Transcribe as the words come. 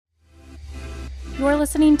You're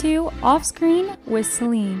listening to Off Screen with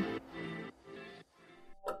Celine.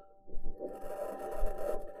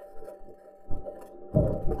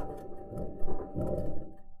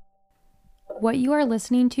 What you are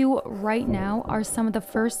listening to right now are some of the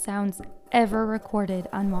first sounds ever recorded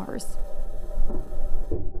on Mars.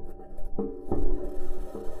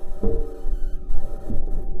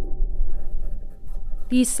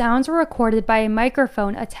 These sounds were recorded by a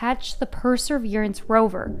microphone attached to the Perseverance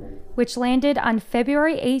rover, which landed on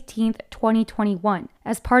February 18, 2021,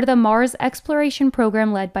 as part of the Mars exploration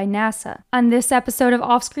program led by NASA. On this episode of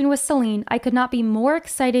Off Screen with Celine, I could not be more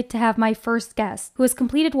excited to have my first guest, who has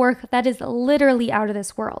completed work that is literally out of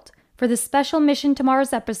this world. For this special Mission to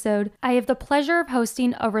Mars episode, I have the pleasure of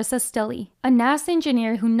hosting Arissa Stilley, a NASA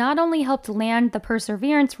engineer who not only helped land the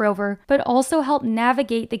Perseverance rover, but also helped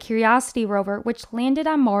navigate the Curiosity rover, which landed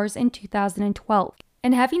on Mars in 2012.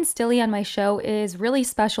 And having Stilley on my show is really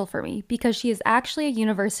special for me because she is actually a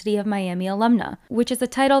University of Miami alumna, which is a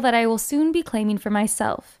title that I will soon be claiming for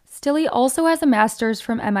myself. Stilley also has a master's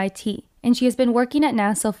from MIT, and she has been working at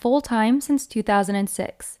NASA full-time since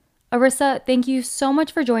 2006. Arissa, thank you so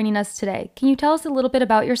much for joining us today. Can you tell us a little bit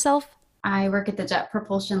about yourself? I work at the Jet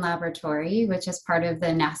Propulsion Laboratory, which is part of the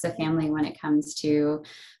NASA family when it comes to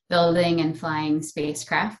building and flying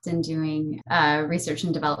spacecraft and doing research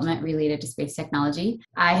and development related to space technology.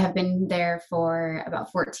 I have been there for about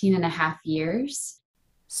 14 and a half years.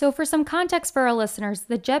 So for some context for our listeners,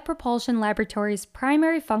 the Jet Propulsion Laboratory's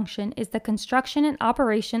primary function is the construction and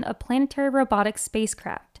operation of planetary robotic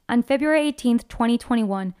spacecraft. On February 18,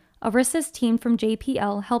 2021, Arissa's team from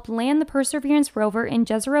JPL helped land the Perseverance rover in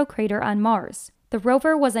Jezero Crater on Mars. The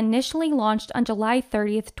rover was initially launched on July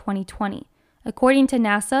 30th, 2020. According to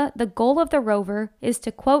NASA, the goal of the rover is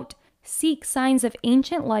to, quote, seek signs of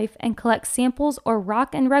ancient life and collect samples or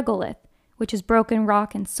rock and regolith, which is broken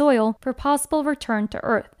rock and soil, for possible return to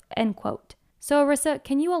Earth, end quote. So Arissa,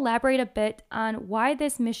 can you elaborate a bit on why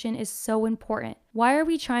this mission is so important? Why are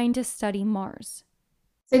we trying to study Mars?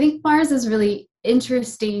 So I think Mars is really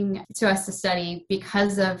interesting to us to study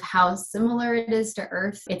because of how similar it is to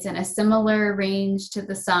Earth. It's in a similar range to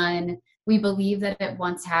the sun. We believe that it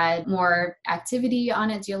once had more activity on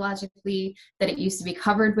it geologically, that it used to be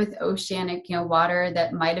covered with oceanic, water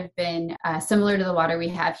that might have been similar to the water we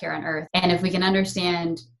have here on Earth. And if we can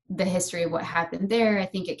understand the history of what happened there, I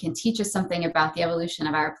think it can teach us something about the evolution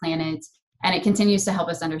of our planet. And it continues to help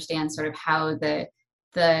us understand sort of how the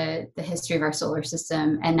history of our solar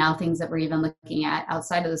system and now things that we're even looking at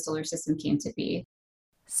outside of the solar system came to be.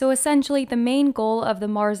 So essentially, the main goal of the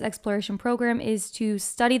Mars exploration program is to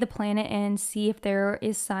study the planet and see if there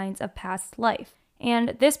is signs of past life.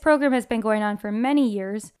 And this program has been going on for many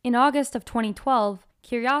years. In August of 2012,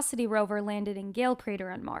 Curiosity rover landed in Gale Crater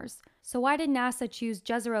on Mars. So why did NASA choose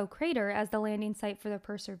Jezero Crater as the landing site for the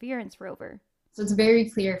Perseverance rover? So it's very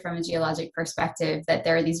clear from a geologic perspective that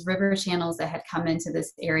there are these river channels that had come into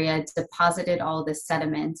this area, deposited all this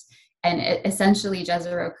sediment. And essentially,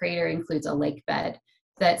 Jezero Crater includes a lake bed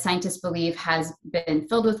that scientists believe has been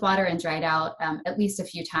filled with water and dried out at least a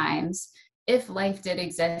few times. If life did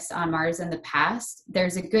exist on Mars in the past,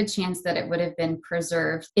 there's a good chance that it would have been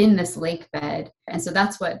preserved in this lake bed. And so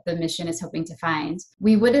that's what the mission is hoping to find.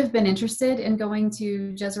 We would have been interested in going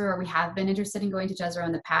to Jezero, or we have been interested in going to Jezero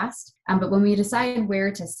in the past. But when we decide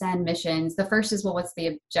where to send missions, the first is, well, what's the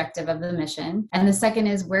objective of the mission? And the second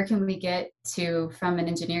is, where can we get to from an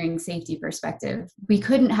engineering safety perspective? We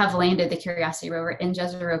couldn't have landed the Curiosity rover in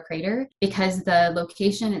Jezero Crater because the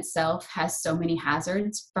location itself has so many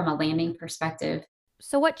hazards from a landing perspective.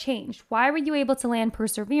 So what changed? Why were you able to land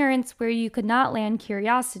Perseverance where you could not land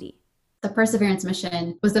Curiosity? The Perseverance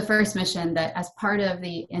mission was the first mission that, as part of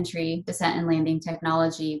the entry, descent, and landing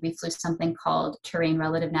technology, we flew something called terrain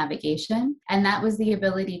relative navigation. And that was the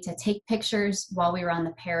ability to take pictures while we were on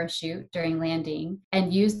the parachute during landing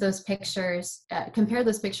and use those pictures, compare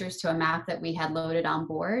those pictures to a map that we had loaded on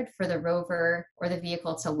board for the rover or the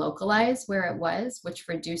vehicle to localize where it was, which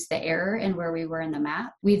reduced the error in where we were in the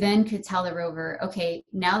map. We then could tell the rover, okay,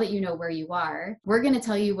 now that you know where you are, we're going to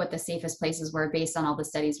tell you what the safest places were based on all the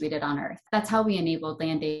studies we did on Earth. That's how we enabled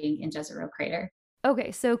landing in Jezero Crater.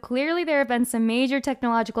 Okay, so clearly there have been some major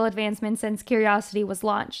technological advancements since Curiosity was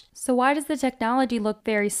launched. So why does the technology look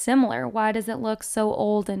very similar? Why does it look so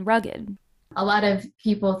old and rugged? A lot of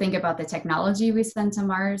people think about the technology we send to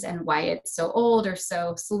Mars and why it's so old or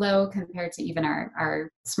so slow compared to even our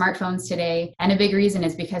smartphones today. And a big reason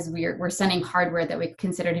is because we're sending hardware that we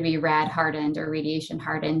consider to be rad hardened or radiation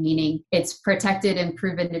hardened, meaning it's protected and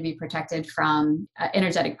proven to be protected from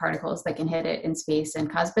energetic particles that can hit it in space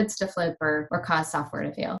and cause bits to flip or cause software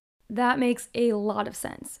to fail. That makes a lot of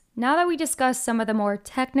sense. Now that we discussed some of the more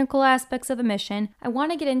technical aspects of the mission, I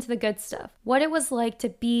want to get into the good stuff, what it was like to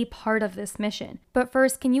be part of this mission. But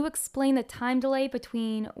first, can you explain the time delay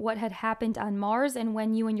between what had happened on Mars and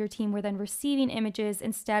when you and your team were then receiving images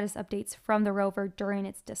and status updates from the rover during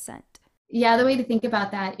its descent? Yeah, the way to think about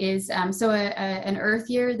that is an Earth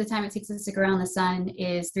year, the time it takes us to go around the sun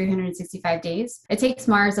is 365 days. It takes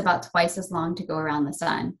Mars about twice as long to go around the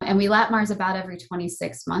sun. And we lap Mars about every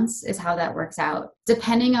 26 months is how that works out.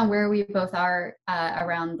 Depending on where we both are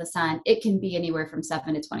around the sun, it can be anywhere from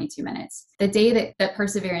 7 to 22 minutes. The day that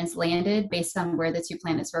Perseverance landed, based on where the two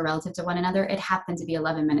planets were relative to one another, it happened to be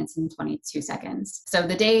 11 minutes and 22 seconds. So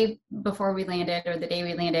the day before we landed, or the day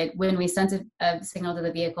we landed, when we sent a signal to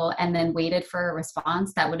the vehicle and then waited for a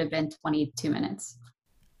response, that would have been 22 minutes.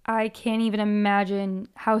 I can't even imagine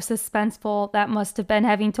how suspenseful that must have been,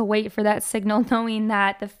 having to wait for that signal, knowing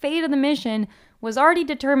that the fate of the mission was already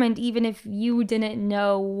determined, even if you didn't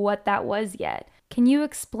know what that was yet. Can you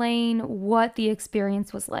explain what the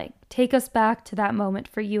experience was like? Take us back to that moment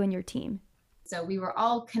for you and your team. So we were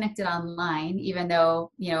all connected online, even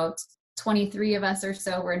though, 23 of us or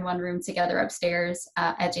so were in one room together upstairs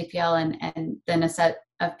at JPL, and then a set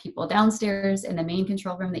of people downstairs in the main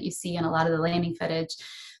control room that you see in a lot of the landing footage.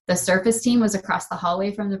 The surface team was across the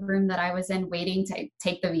hallway from the room that I was in, waiting to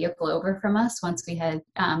take the vehicle over from us once we had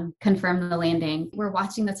confirmed the landing. We're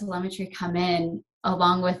watching the telemetry come in,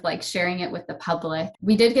 along with sharing it with the public.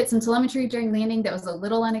 We did get some telemetry during landing that was a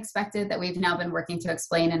little unexpected that we've now been working to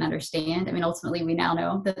explain and understand. I mean, ultimately we now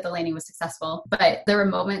know that the landing was successful, but there were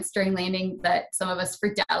moments during landing that some of us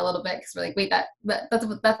freaked out a little bit because we're like, wait,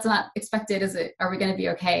 that's not expected. Are we going to be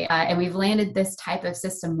okay? And we've landed this type of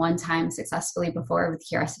system one time successfully before with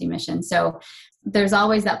Curiosity mission. So there's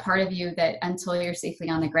always that part of you that, until you're safely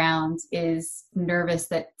on the ground, is nervous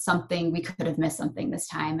that we could have missed something this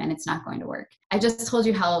time and it's not going to work. I just told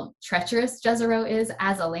you how treacherous Jezero is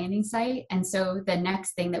as a landing site. And so the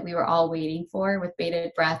next thing that we were all waiting for with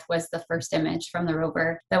bated breath was the first image from the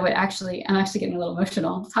rover that would I'm actually getting a little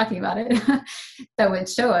emotional talking about it, that would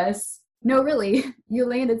show us, no, really, you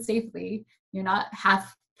landed safely. You're not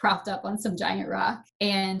half propped up on some giant rock.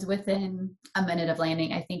 And within a minute of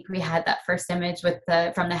landing, I think we had that first image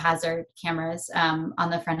from the hazard cameras on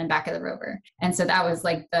the front and back of the rover. And so that was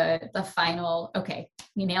like the final, okay,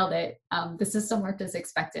 we nailed it. The system worked as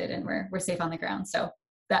expected and we're safe on the ground. So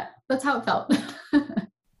that's how it felt.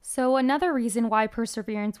 So another reason why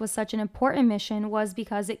Perseverance was such an important mission was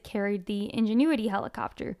because it carried the Ingenuity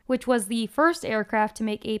helicopter, which was the first aircraft to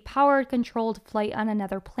make a powered, controlled flight on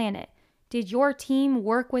another planet. Did your team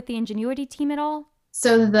work with the Ingenuity team at all?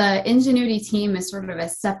 So the Ingenuity team is sort of a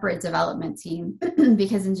separate development team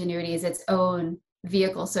because Ingenuity is its own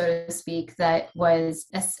vehicle, so to speak, that was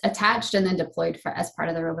attached and then deployed as part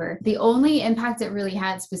of the rover. The only impact it really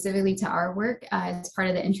had specifically to our work as part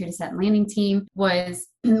of the entry, descent, and landing team was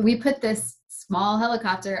we put this small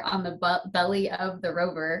helicopter on the belly of the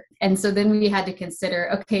rover. And so then we had to consider,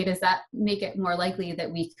 okay, does that make it more likely that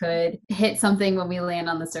we could hit something when we land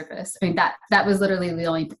on the surface? I mean, that was literally the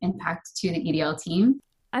only impact to the EDL team.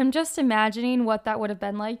 I'm just imagining what that would have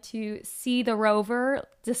been like to see the rover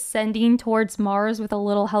descending towards Mars with a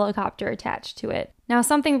little helicopter attached to it. Now,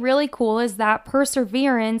 something really cool is that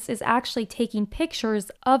Perseverance is actually taking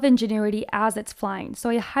pictures of Ingenuity as it's flying. So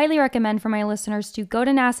I highly recommend for my listeners to go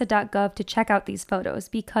to nasa.gov to check out these photos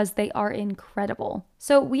because they are incredible.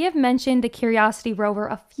 So we have mentioned the Curiosity rover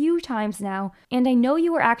a few times now, and I know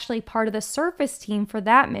you were actually part of the surface team for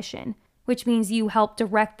that mission, which means you helped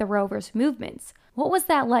direct the rover's movements. What was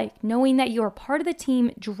that like, knowing that you were part of the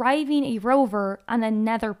team driving a rover on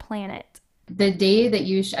another planet? The day that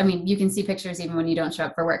you can see pictures even when you don't show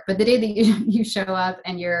up for work, but the day that you show up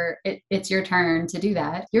and it's your turn to do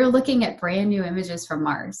that, you're looking at brand new images from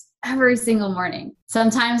Mars every single morning.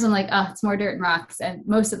 Sometimes I'm like, oh, it's more dirt and rocks. And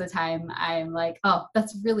most of the time I'm like, oh,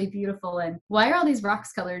 that's really beautiful. And why are all these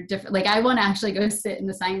rocks colored different? Like, I want to actually go sit in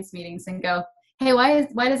the science meetings and go, hey,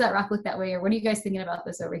 why does that rock look that way? Or what are you guys thinking about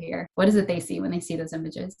this over here? What is it they see when they see those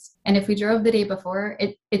images? And if we drove the day before,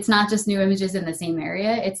 it's not just new images in the same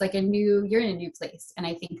area. It's like you're in a new place. And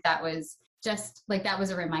I think that was that was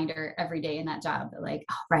a reminder every day in that job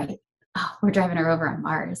that we're driving a rover on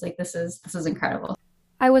Mars. Like, this is incredible.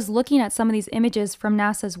 I was looking at some of these images from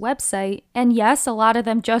NASA's website, and yes, a lot of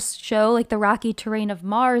them just show the rocky terrain of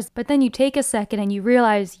Mars, but then you take a second and you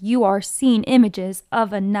realize you are seeing images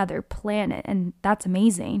of another planet, and that's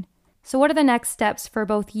amazing. So what are the next steps for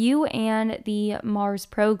both you and the Mars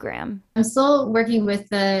program? I'm still working with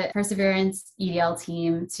the Perseverance EDL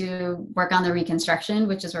team to work on the reconstruction,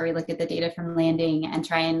 which is where we look at the data from landing and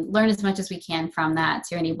try and learn as much as we can from that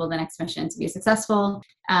to enable the next mission to be successful.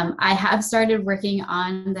 I have started working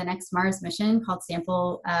on the next Mars mission called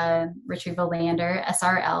Sample Retrieval Lander,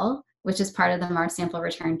 SRL, which is part of the Mars Sample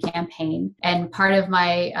Return Campaign. And part of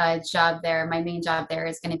my job there, my main job there,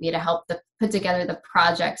 is going to be to help put together the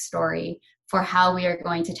project story for how we are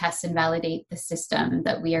going to test and validate the system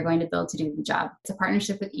that we are going to build to do the job. It's a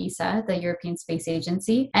partnership with ESA, the European Space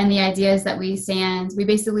Agency. And the idea is that we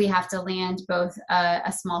basically have to land both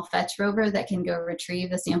a small fetch rover that can go retrieve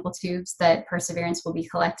the sample tubes that Perseverance will be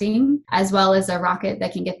collecting, as well as a rocket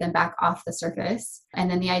that can get them back off the surface.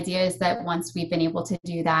 And then the idea is that once we've been able to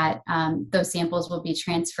do that, those samples will be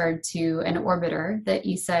transferred to an orbiter that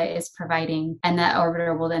ESA is providing, and that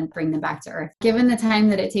orbiter will then bring them back to Earth. Given the time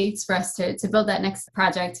that it takes for us to build that next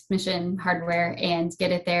project, mission, hardware, and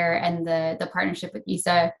get it there, and the partnership with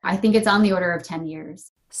ESA, I think it's on the order of 10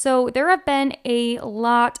 years. So there have been a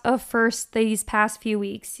lot of firsts these past few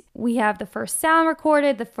weeks. We have the first sound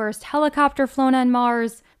recorded, the first helicopter flown on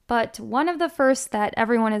Mars, but one of the firsts that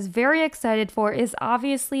everyone is very excited for is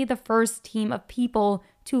obviously the first team of people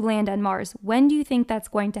to land on Mars. When do you think that's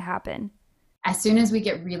going to happen? As soon as we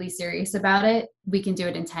get really serious about it, we can do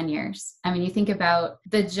it in 10 years. I mean, you think about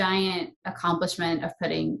the giant accomplishment of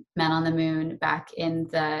putting men on the moon back in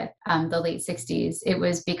the late 60s. It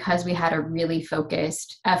was because we had a really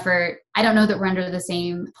focused effort. I don't know that we're under the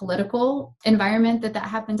same political environment that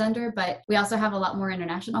happened under, but we also have a lot more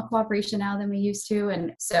international cooperation now than we used to.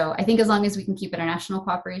 And so I think as long as we can keep international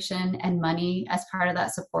cooperation and money as part of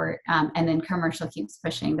that support, and then commercial keeps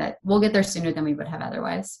pushing, that we'll get there sooner than we would have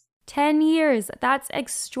otherwise. 10 years, that's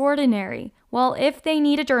extraordinary. Well, if they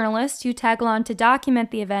need a journalist to tag along to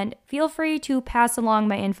document the event, feel free to pass along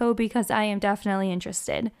my info because I am definitely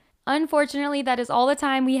interested. Unfortunately, that is all the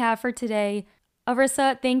time we have for today.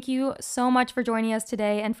 Arissa, thank you so much for joining us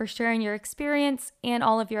today and for sharing your experience and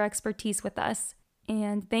all of your expertise with us.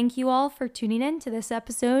 And thank you all for tuning in to this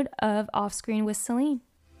episode of Off Screen with Celine.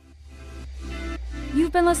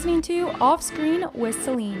 You've been listening to Off Screen with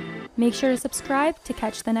Celine. Make sure to subscribe to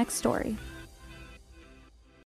catch the next story.